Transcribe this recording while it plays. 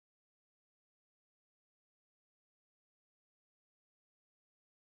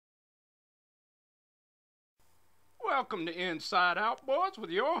Welcome to Inside Outboards with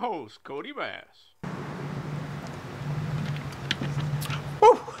your host, Kodibass.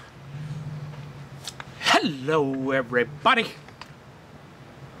 Woo! Hello, everybody.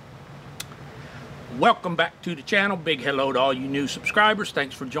 Welcome back to the channel. Big hello to all you new subscribers.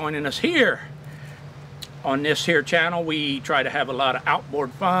 Thanks for joining us here. On this here channel, we try to have a lot of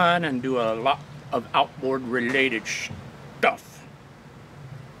outboard fun and do a lot of outboard related stuff.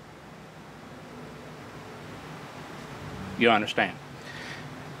 You understand?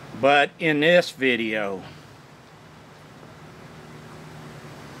 But in this video,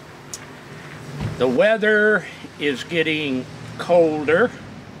 the weather is getting colder.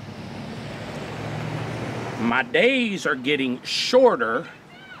 My days are getting shorter.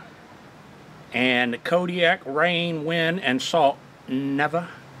 And the Kodiak rain, wind, and salt never,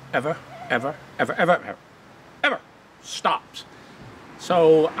 ever, ever, ever, ever, ever, ever stops.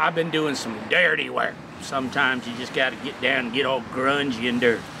 So I've been doing some dirty work. Sometimes you just got to get down and get all grungy and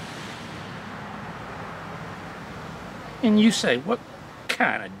dirty. And you say, what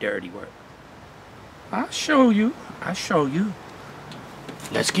kind of dirty work? I'll show you. I'll show you.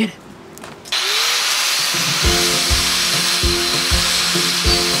 Let's get it.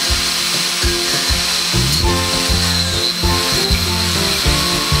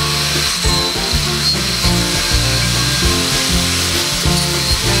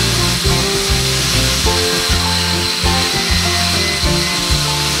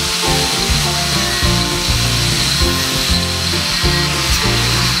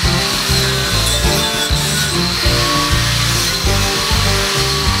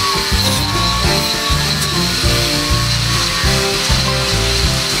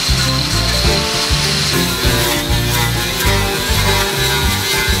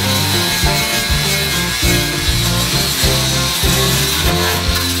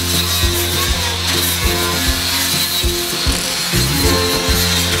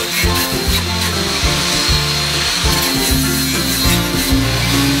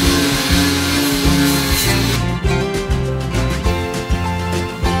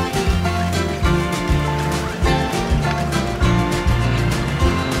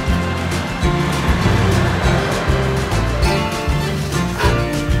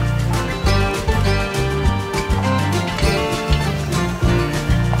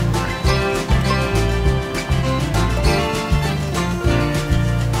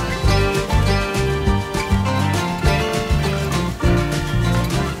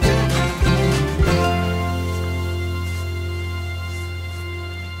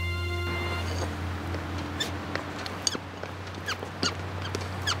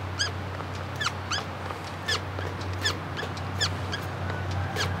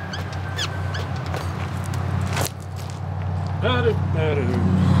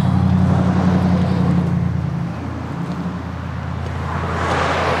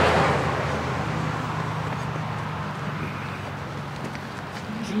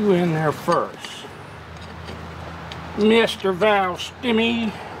 You in there first, Mr. Val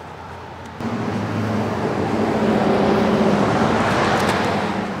Stimmy.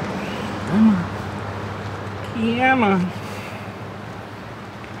 Come on. Come on.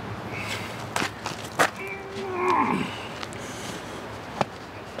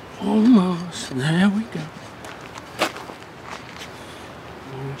 Almost. There we go.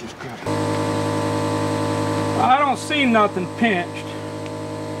 Just grab it. I don't see nothing pinched.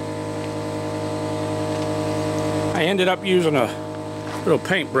 I ended up using a little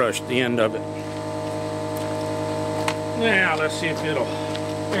paintbrush at the end of it. Now let's see if it'll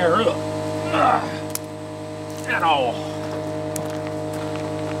air up at all.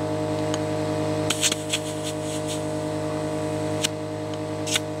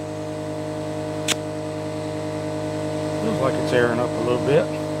 Looks like it's airing up a little bit.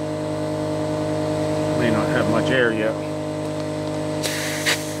 May not have much air yet.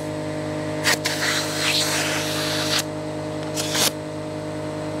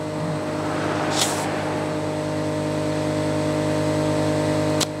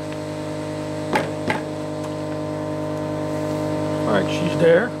 Alright, she's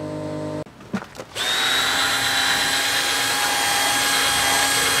there.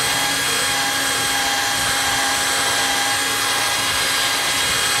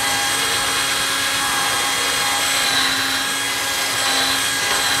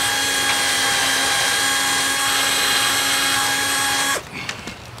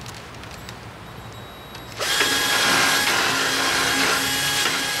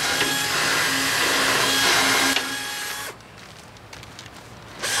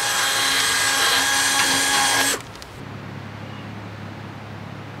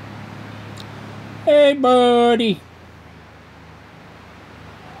 Hey, buddy.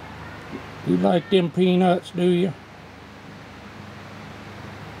 You like them peanuts, do you?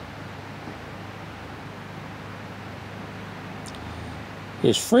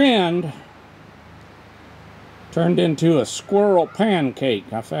 His friend turned into a squirrel pancake.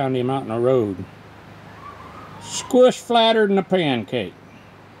 I found him out in the road. Squish flattered in a pancake.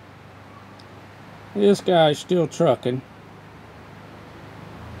 This guy's still trucking.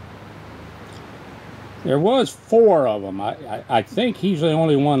 There was 4 of them. I think he's the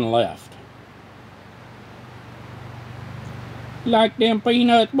only one left. Like them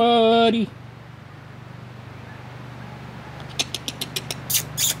peanuts, buddy?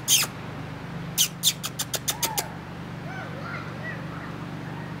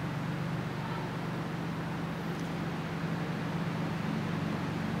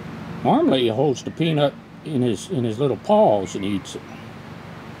 Normally he holds the peanut in his little paws and eats it.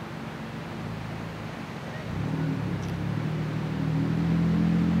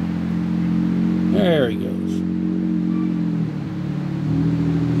 There he goes.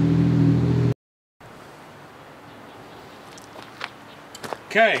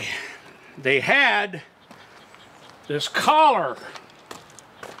 Okay, they had this collar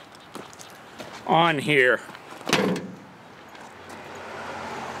on here.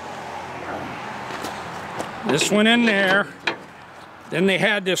 This went in there. Then they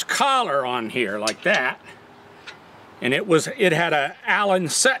had this collar on here like that, and it had a Allen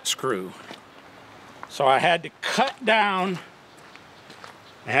set screw. So I had to cut down.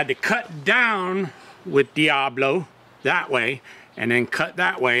 I had to cut down with Diablo that way, and then cut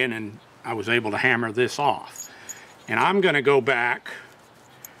that way, and then I was able to hammer this off. And I'm going to go back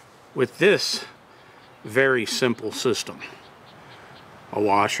with this very simple system: a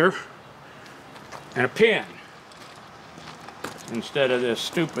washer and a pin, instead of this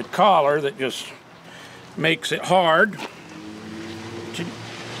stupid collar that just makes it hard to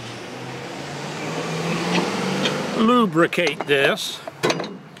lubricate this.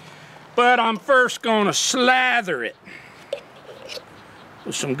 But I'm first going to slather it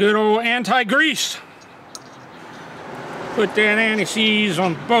with some good old anti-grease. Put that anti-seize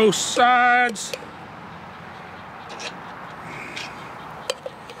on both sides.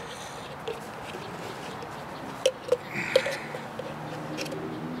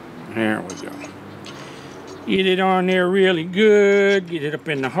 There we go. Get it on there really good. Get it up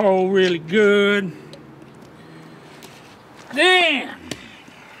in the hole really good. Then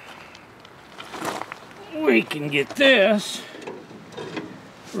we can get this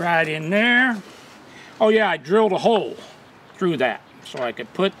right in there. Oh yeah, I drilled a hole through that so I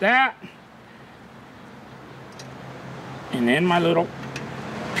could put that, and then my little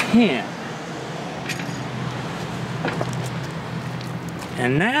pin.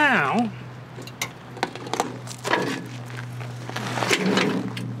 And now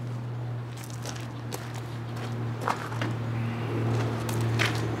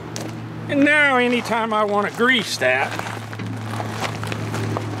anytime I want to grease that,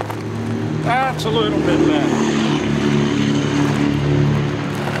 that's a little bit better.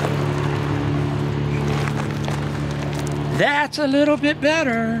 That's a little bit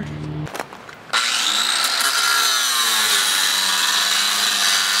better.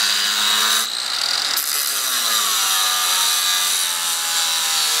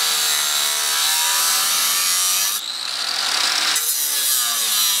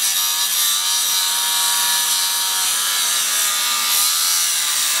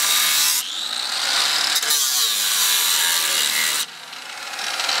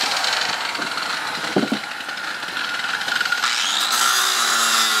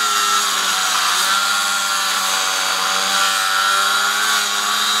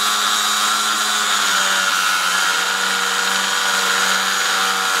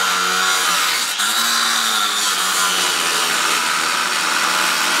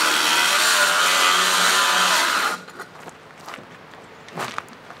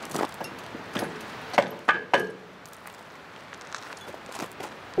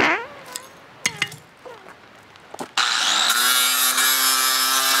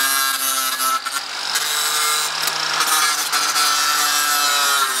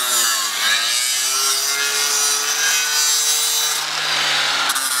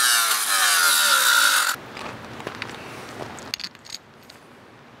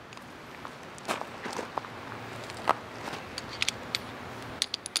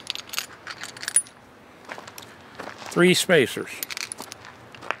 Three spacers.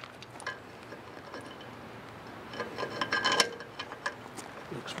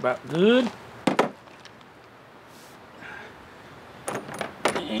 Looks about good.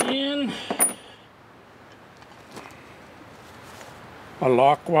 And a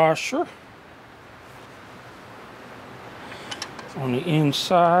lock washer. on the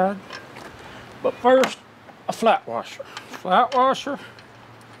inside. But first, a flat washer. Flat washer,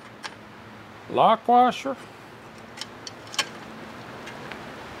 lock washer,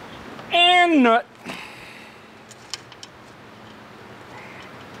 and nut.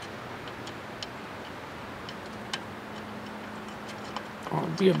 Ought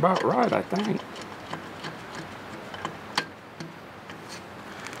to be about right, I think.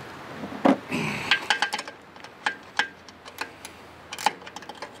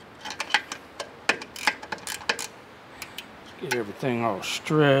 Get everything all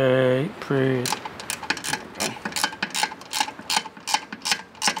straight, pretty. Okay.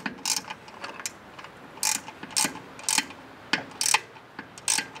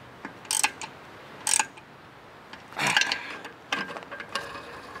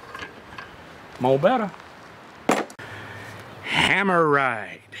 More better. Hammer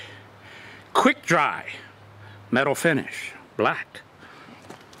Ride. Quick dry. Metal finish. Black.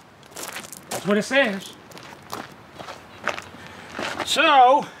 That's what it says.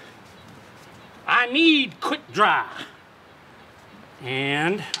 So, I need quick dry.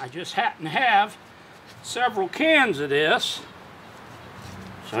 And I just happen to have several cans of this.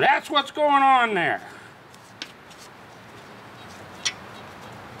 So that's what's going on there.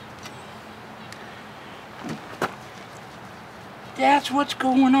 That's what's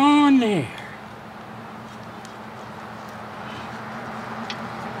going on there.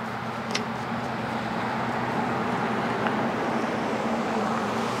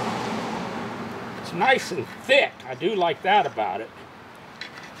 It's nice and thick. I do like that about it.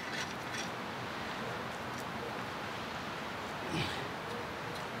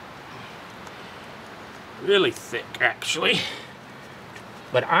 Really thick, actually.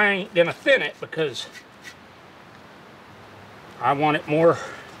 But I ain't gonna thin it because I want it more.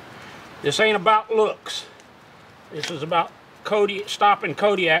 This ain't about looks. This is about stopping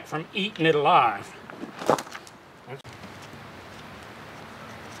Kodiak from eating it alive.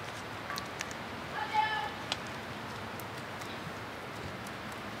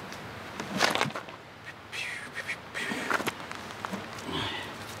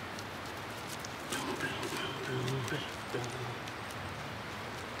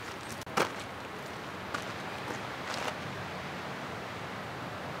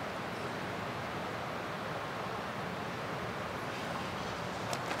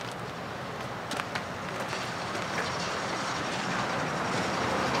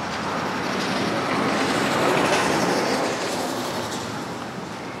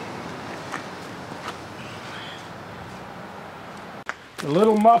 The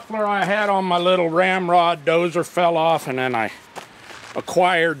little muffler I had on my little ramrod dozer fell off, and then I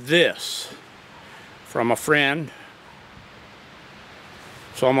acquired this from a friend.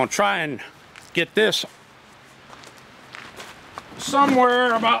 So I'm going to try and get this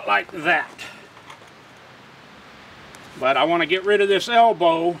somewhere about like that. But I want to get rid of this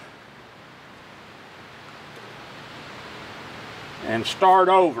elbow and start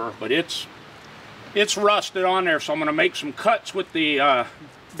over, but it's rusted on there, so I'm going to make some cuts with the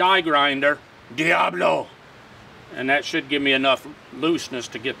die grinder. Diablo! And that should give me enough looseness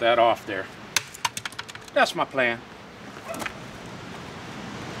to get that off there. That's my plan.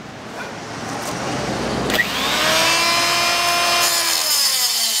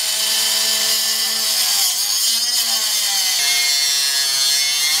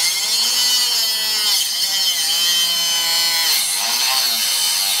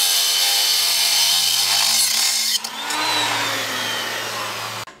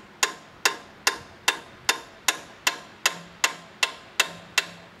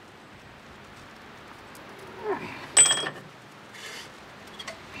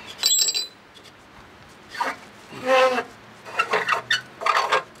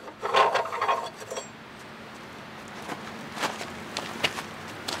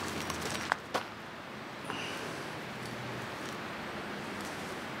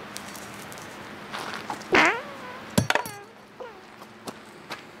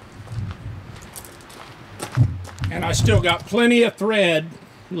 And I still got plenty of thread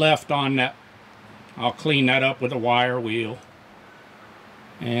left on that. I'll clean that up with a wire wheel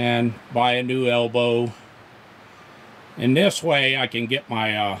and buy a new elbow. And this way I can get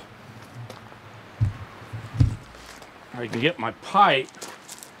my pipe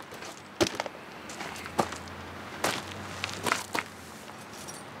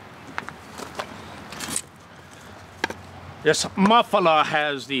This muffler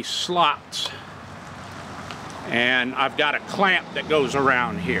has these slots, and I've got a clamp that goes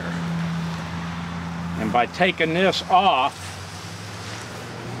around here. And by taking this off,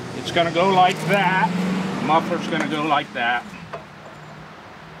 it's going to go like that. The muffler's going to go like that.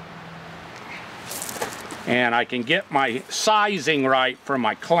 and I can get my sizing right for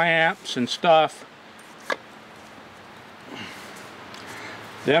my clamps and stuff.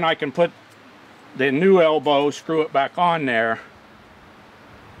 Then I can put the new elbow, screw it back on there,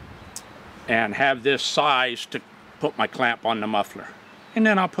 and have this size to put my clamp on the muffler. And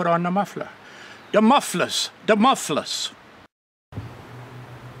then I'll put on the muffler. The mufflers, the mufflers.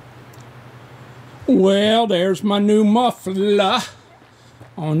 Well, there's my new muffler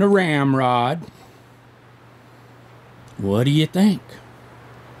on the ramrod. What do you think?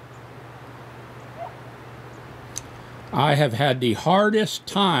 I have had the hardest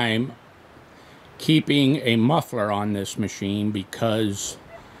time keeping a muffler on this machine because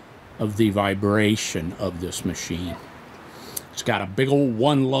of the vibration of this machine. It's got a big old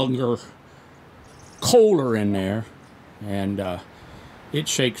one-lunger Kohler in there, and it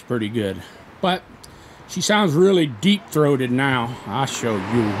shakes pretty good. But she sounds really deep-throated now. I'll show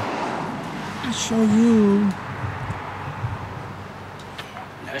you. I'll show you.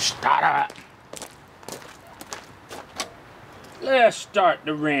 Let's start up. Let's start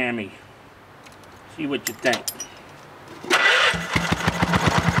the rammy. See what you think.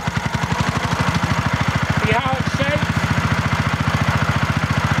 See how it shakes?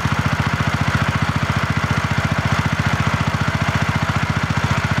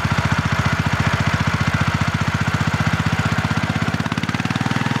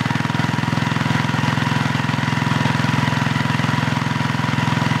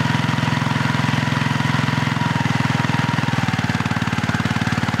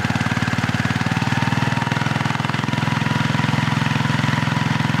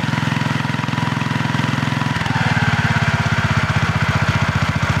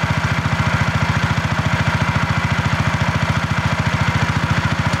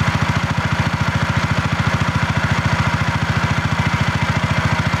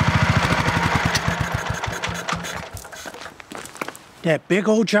 That big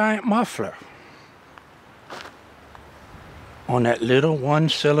old giant muffler on that little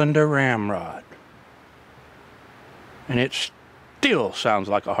one-cylinder ramrod. And it still sounds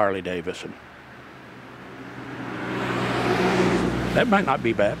like a Harley Davidson. That might not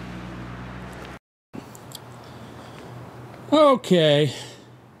be bad. Okay.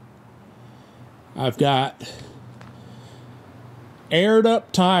 I've got aired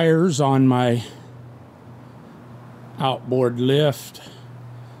up tires on my outboard lift.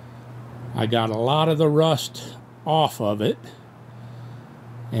 I got a lot of the rust off of it,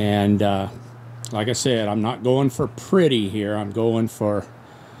 and like I said, I'm not going for pretty here. I'm going for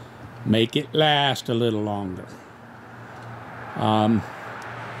make it last a little longer. The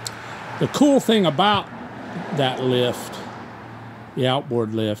cool thing about that lift, the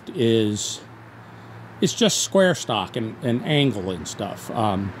outboard lift, is it's just square stock and angle and stuff.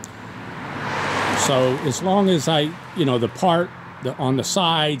 So as long as the part on the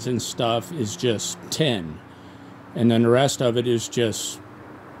sides and stuff is just 10, and then the rest of it is just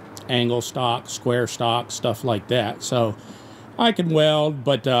angle stock, square stock, stuff like that. So I can weld,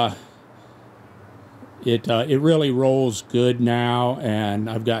 but it really rolls good now, and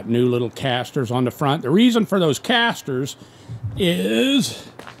I've got new little casters on the front. The reason for those casters is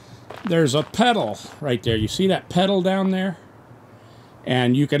there's a pedal right there. You see that pedal down there?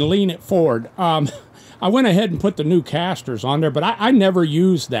 And you can lean it forward. I went ahead and put the new casters on there, but I never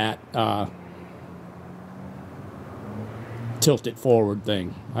use that tilt it forward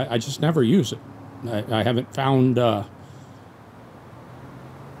thing. I just never use it. I haven't found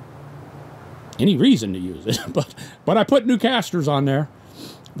any reason to use it, but I put new casters on there.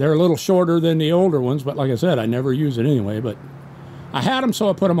 They're a little shorter than the older ones, but like I said, I never use it anyway, but I had them, so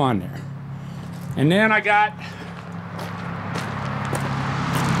I put them on there. And then I got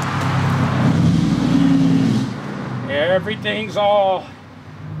everything's all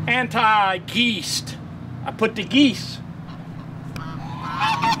anti-geased. I put the geese.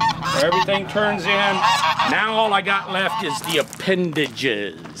 Everything turns in. Now all I got left is the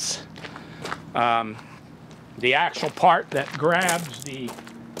appendages. The actual part that grabs the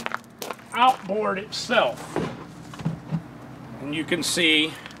outboard itself. And you can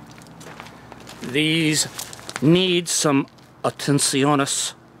see these need some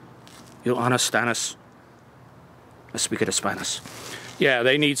atenciones. You understand? I speak of Spanish. Yeah,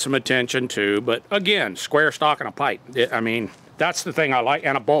 they need some attention too, but again, square stock and a pipe. I mean, that's the thing I like,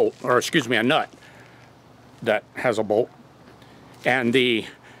 and a bolt, or excuse me, a nut that has a bolt. And the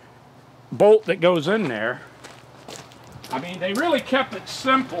bolt that goes in there, I mean, they really kept it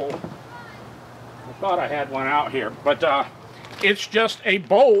simple. I thought I had one out here, but it's just a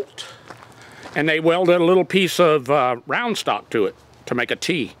bolt, and they welded a little piece of round stock to it to make a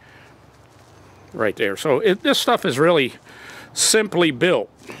T. right there. So this stuff is really simply built.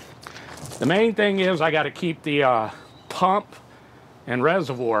 The main thing is I got to keep the pump and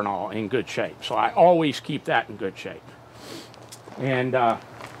reservoir and all in good shape. So I always keep that in good shape. And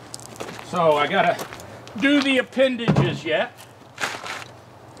so I got to do the appendages yet.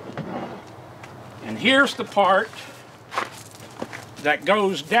 And here's the part that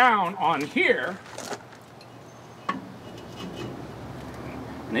goes down on here.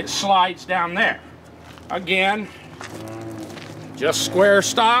 And it slides down there. Again, just square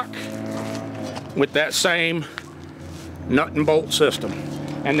stock with that same nut and bolt system.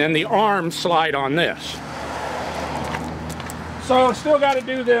 And then the arms slide on this. So still got to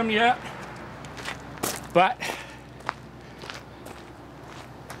do them yet. But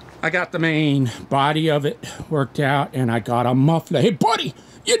I got the main body of it worked out, and I got a muffler. Hey buddy,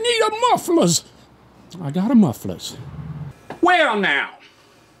 you need a mufflers. I got a mufflers. Well now,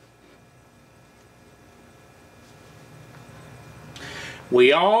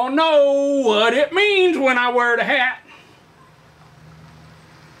 we all know what it means when I wear the hat.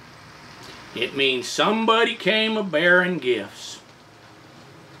 It means somebody came a-bearing gifts.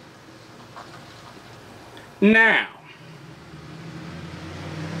 Now,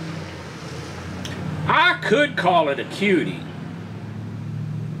 I could call it a cutie,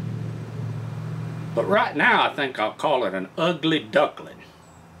 but right now I think I'll call it an ugly duckling.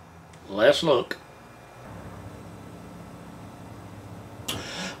 Let's look.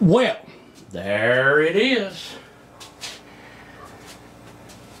 Well, there it is.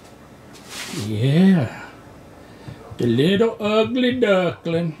 Yeah, the little ugly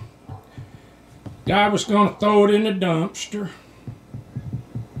duckling. Guy was gonna throw it in the dumpster.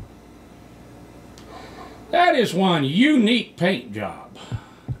 That is one unique paint job.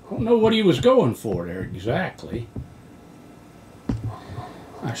 I don't know what he was going for there exactly.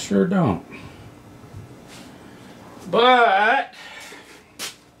 I sure don't. But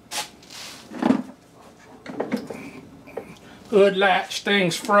hood latch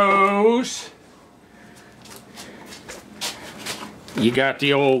things froze. You got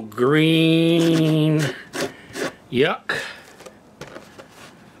the old green yuck.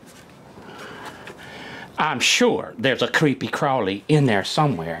 I'm sure there's a creepy crawly in there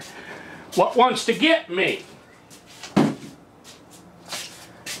somewhere what wants to get me.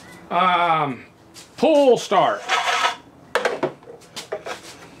 Pull start.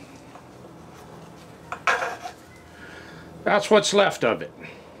 That's what's left of it.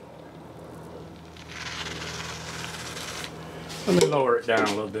 Let me lower it down a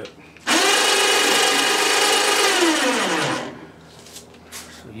little bit.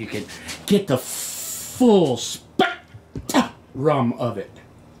 So you can get the full spectrum of it.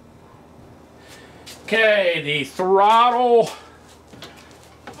 Okay, the throttle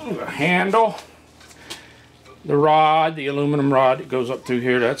handle, the rod, the aluminum rod that goes up through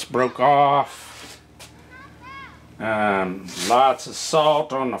here, that's broke off. Lots of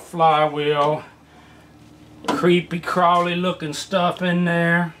salt on the flywheel. Creepy crawly looking stuff in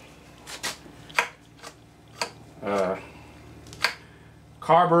there.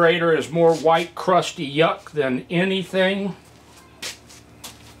 Carburetor is more white crusty yuck than anything.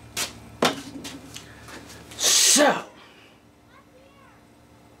 So,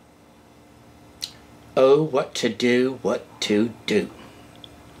 oh, what to do, what to do.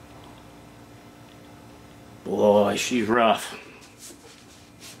 Boy, she's rough.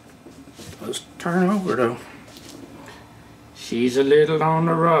 Let's turn over though. She's a little on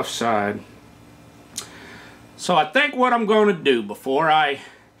the rough side. So I think what I'm going to do before I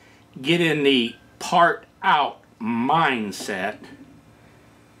get in the part out mindset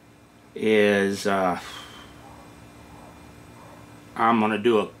is I'm going to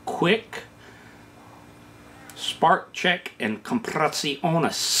do a quick spark check and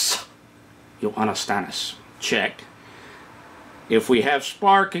compressiones. You'll understand us. Check. If we have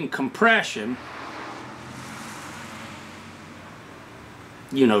spark and compression,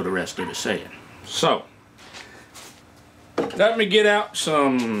 you know the rest of the saying. So, let me get out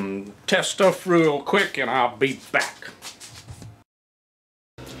some test stuff real quick and I'll be back.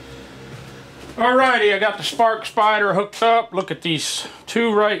 Alrighty, I got the spark spider hooked up. Look at these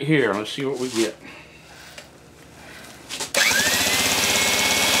two right here. Let's see what we get.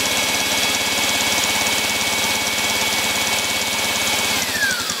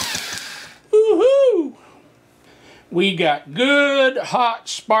 Woohoo! We got good hot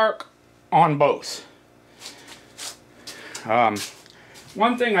spark on both.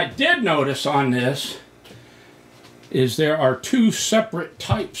 One thing I did notice on this is there are two separate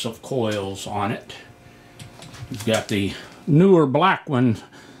types of coils on it. You've got the newer black one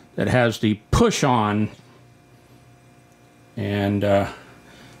that has the push on, and then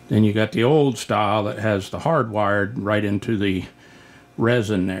you got the old style that has the hardwired right into the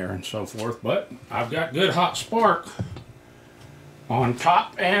resin there and so forth. But I've got good hot spark on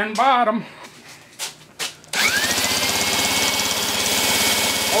top and bottom.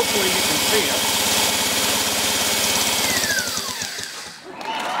 Hopefully you can see it.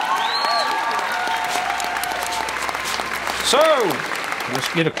 So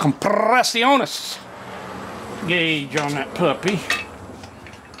let's get a compressiones gauge on that puppy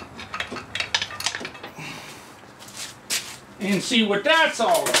and see what that's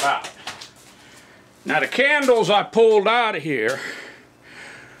all about. Now the candles I pulled out of here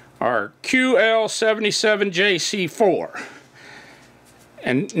are QL77JC4,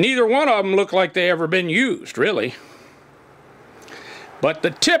 and neither one of them look like they ever been used, really. But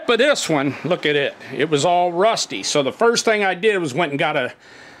the tip of this one, look at it, it was all rusty. So the first thing I did was went and got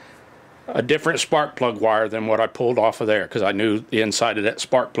a different spark plug wire than what I pulled off of there, because I knew the inside of that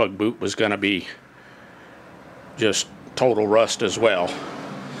spark plug boot was going to be just total rust as well.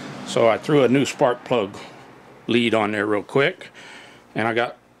 So I threw a new spark plug lead on there real quick, and I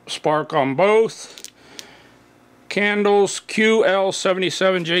got spark on both candles,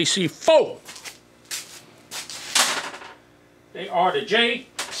 QL77JC4. They are the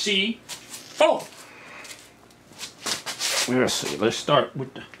JC4. Let's see, let's start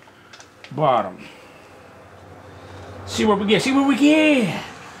with the bottom. See what we get, see what we get.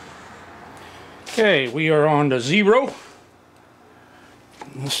 Okay, we are on the 0.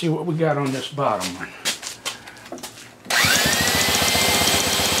 Let's see what we got on this bottom one.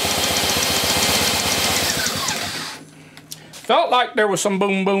 Felt like there was some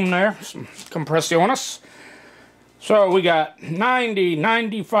boom boom there, some compressiones. So we got 90,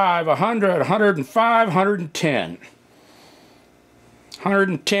 95, 100, 105, 110.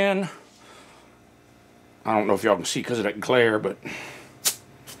 110. I don't know if y'all can see because of that glare, but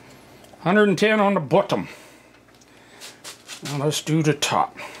 110 on the bottom. Now let's do the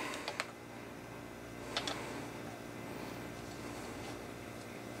top.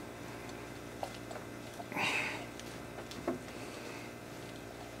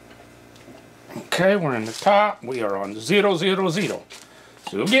 Okay, we're in the top. We are on 0, 0, 0.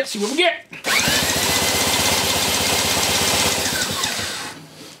 See what we get, see what we get.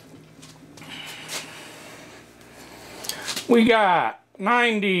 We got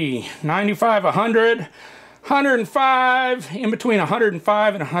 90, 95, 100, 105, in between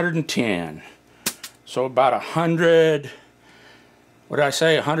 105 and 110. So about 100, what did I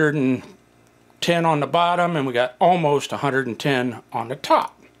say, 110 on the bottom, and we got almost 110 on the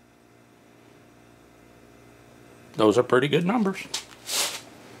top. Those are pretty good numbers.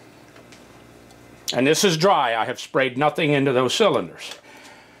 And this is dry. I have sprayed nothing into those cylinders.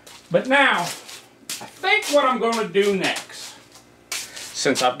 But now, I think what I'm going to do next,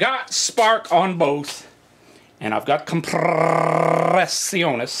 since I've got spark on both, and I've got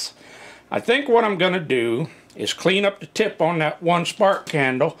compressiones, I think what I'm going to do is clean up the tip on that one spark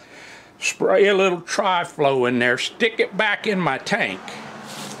candle, spray a little tri-flow in there, stick it back in my tank.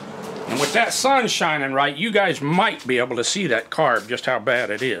 And with that sun shining right, you guys might be able to see that carb, just how bad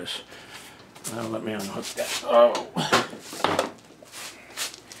it is. Now let me unhook that. Oh.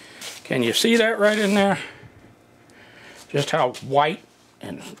 Can you see that right in there? Just how white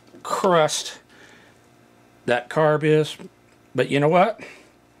and crust that carb is. But you know what?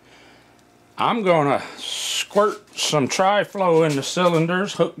 I'm gonna squirt some tri-flow in the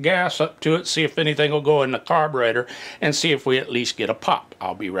cylinders, hook gas up to it, see if anything will go in the carburetor, and see if we at least get a pop.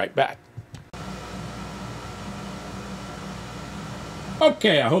 I'll be right back.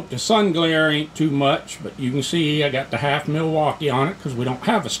 Okay, I hope the sun glare ain't too much, but you can see I got the half Milwaukee on it because we don't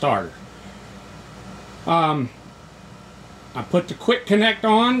have a starter. I put the quick connect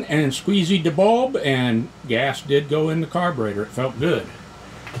on and squeezied the bulb, and gas did go in the carburetor. It felt good.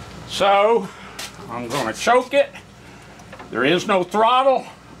 So I'm going to choke it. There is no throttle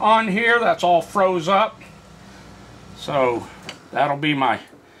on here. That's all froze up. So that'll be my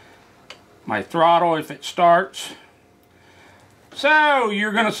throttle if it starts. So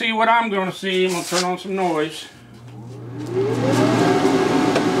you're going to see what I'm going to see. I'm going to turn on some noise.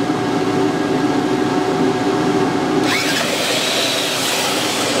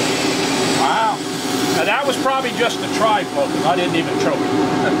 Wow. Now that was probably just a tri-flow because I didn't even choke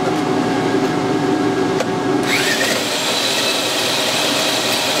it.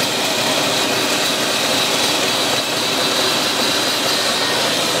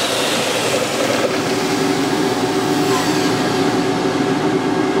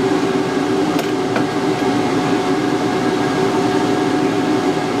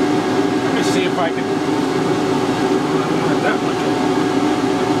 I can. Not that much.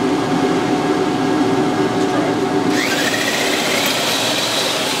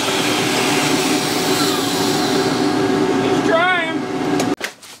 Let's try it.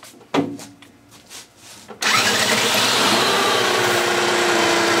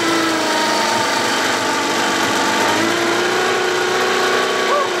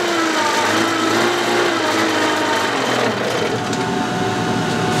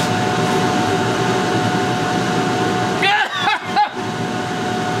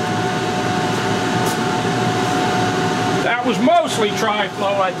 Was mostly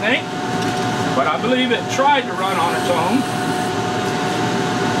tri-flow, I think, but I believe it tried to run on its own.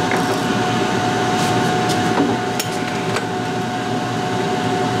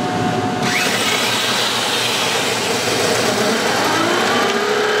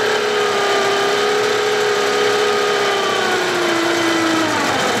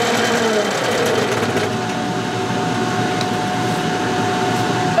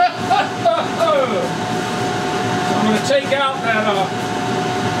 Take out that,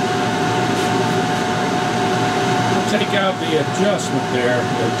 take out the adjustment there,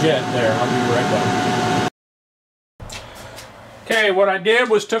 the jet there. I'll be right back. Okay, what I did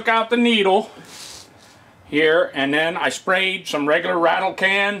was took out the needle here, and then I sprayed some regular rattle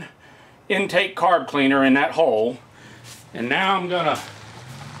can intake carb cleaner in that hole. And now I'm gonna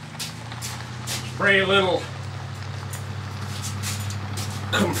spray a little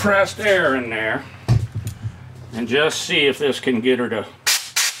compressed air in there. And just see if this can get her to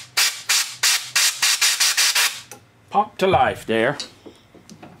pop to life there.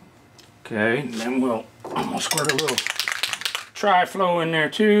 Okay, and then we'll almost squirt a little tri-flow in there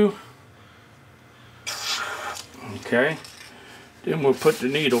too. Okay, then we'll put the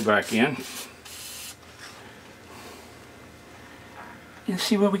needle back in. And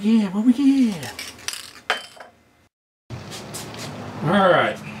see what we get, All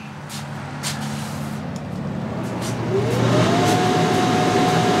right.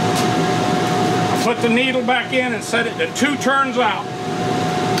 Put the needle back in and set it to 2 turns out.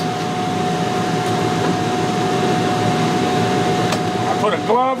 I put a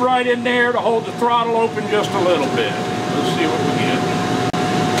glove right in there to hold the throttle open just a little bit. Let's see what we get.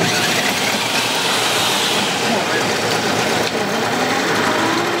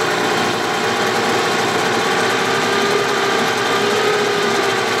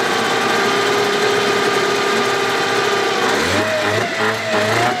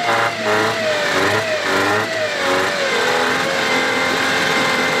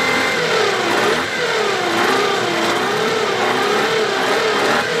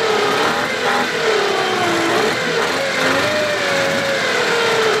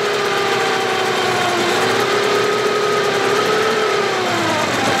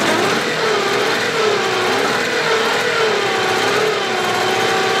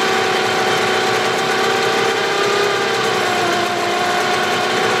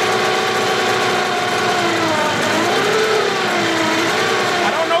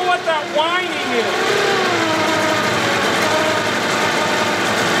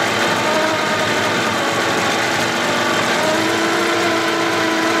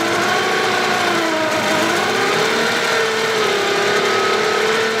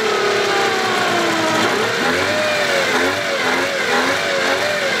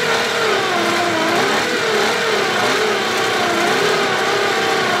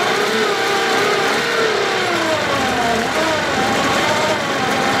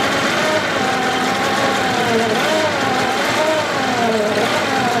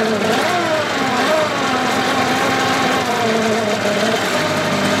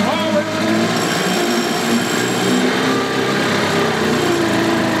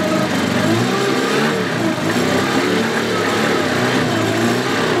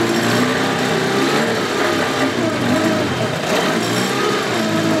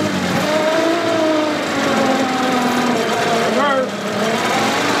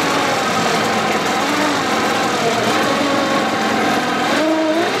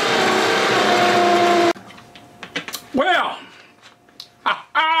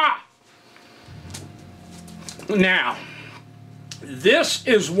 Now, this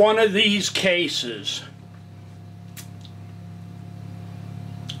is one of these cases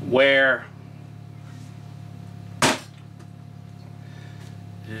where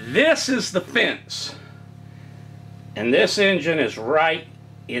this is the fence and this engine is right,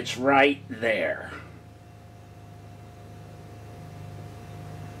 it's right there.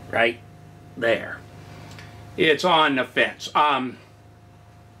 Right there. It's on the fence.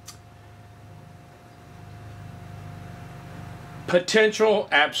 Potential,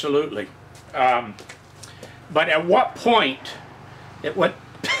 absolutely. But at what point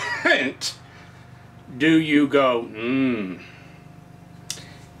do you go,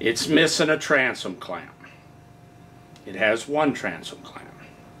 it's missing a transom clamp? It has one transom clamp.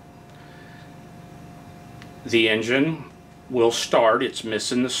 The engine will start, it's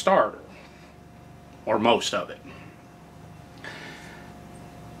missing the starter, or most of it.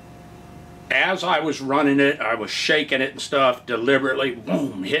 As I was running it, I was shaking it and stuff, deliberately,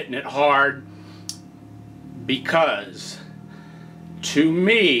 boom, hitting it hard, because to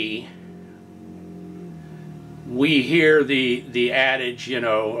me, we hear the adage, you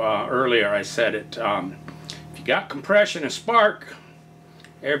know, earlier I said it, if you got compression and spark,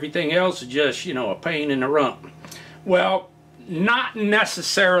 everything else is just, you know, a pain in the rump. Well, not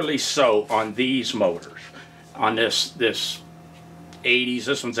necessarily so on these motors. On this 80s,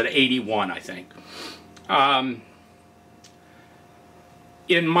 this one's an 81, I think.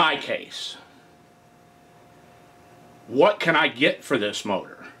 In my case, what can I get for this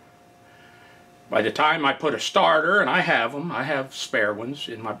motor? By the time I put a starter, and I have them, I have spare ones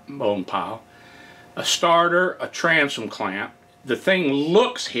in my bone pile, a starter, a transom clamp, the thing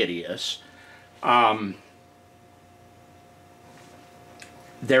looks hideous.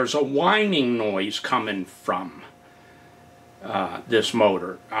 There's a whining noise coming from this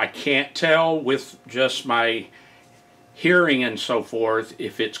motor. I can't tell with just my hearing and so forth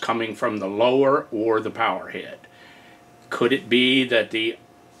if it's coming from the lower or the power head. Could it be that the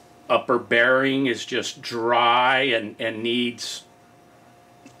upper bearing is just dry and needs,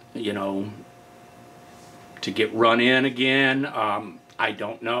 you know, to get run in again? I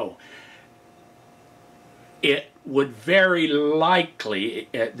don't know. It would very likely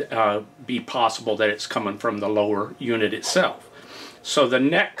be possible that it's coming from the lower unit itself. So the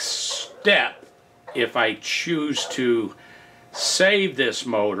next step, if I choose to save this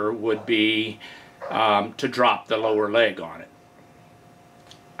motor, would be to drop the lower leg on it.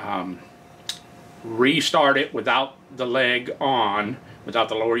 Restart it without the leg on, without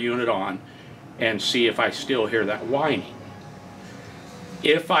the lower unit on, and see if I still hear that whining.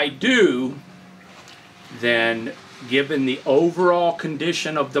 If I do, then given the overall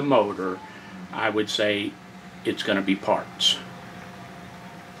condition of the motor, I would say it's going to be parts.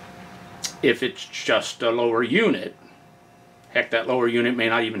 If it's just a lower unit, heck, that lower unit may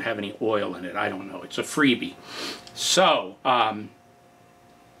not even have any oil in it. I don't know. It's a freebie. So,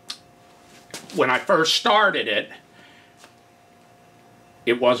 when I first started it,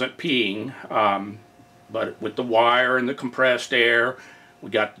 it wasn't peeing, but with the wire and the compressed air, we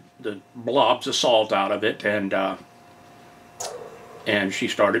got the blobs of salt out of it, and she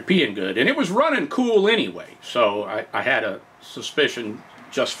started peeing good. And it was running cool anyway, so I had a suspicion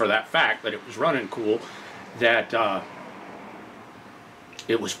just for that fact that it was running cool, that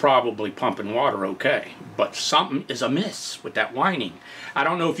it was probably pumping water okay. But something is amiss with that whining. I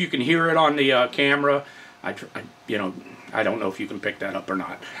don't know if you can hear it on the camera. You know, I don't know if you can pick that up or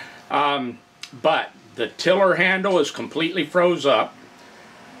not. But the tiller handle is completely froze up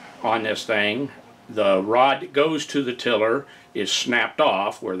on this thing. The rod that goes to the tiller is snapped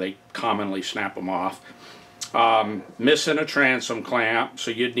off, where they commonly snap them off. Missing a transom clamp,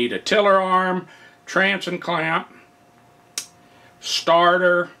 so you'd need a tiller arm, transom clamp,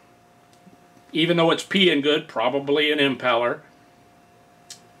 starter, even though it's peeing good, probably an impeller.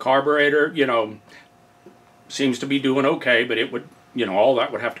 Carburetor, you know, seems to be doing okay, but it would, you know, all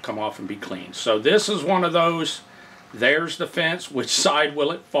that would have to come off and be clean. So this is one of those, there's the fence, which side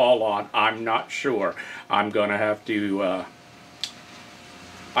will it fall on? I'm not sure. I'm gonna have to,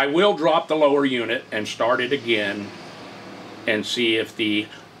 I will drop the lower unit and start it again and see if the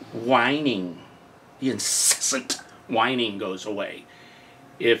whining, the incessant whining goes away.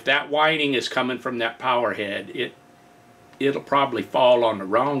 If that whining is coming from that power head, it'll probably fall on the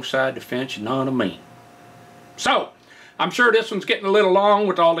wrong side of the fence, you know what I mean? So, I'm sure this one's getting a little long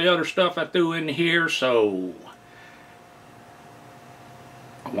with all the other stuff I threw in here, so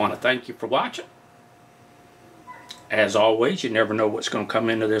I want to thank you for watching. As always, you never know what's going to come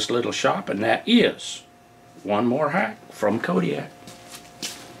into this little shop, and that is one more hack from Kodiak.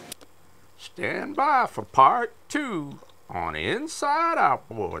 Stand by for part 2 on Inside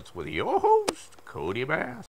Outboards with your host, Kodibass.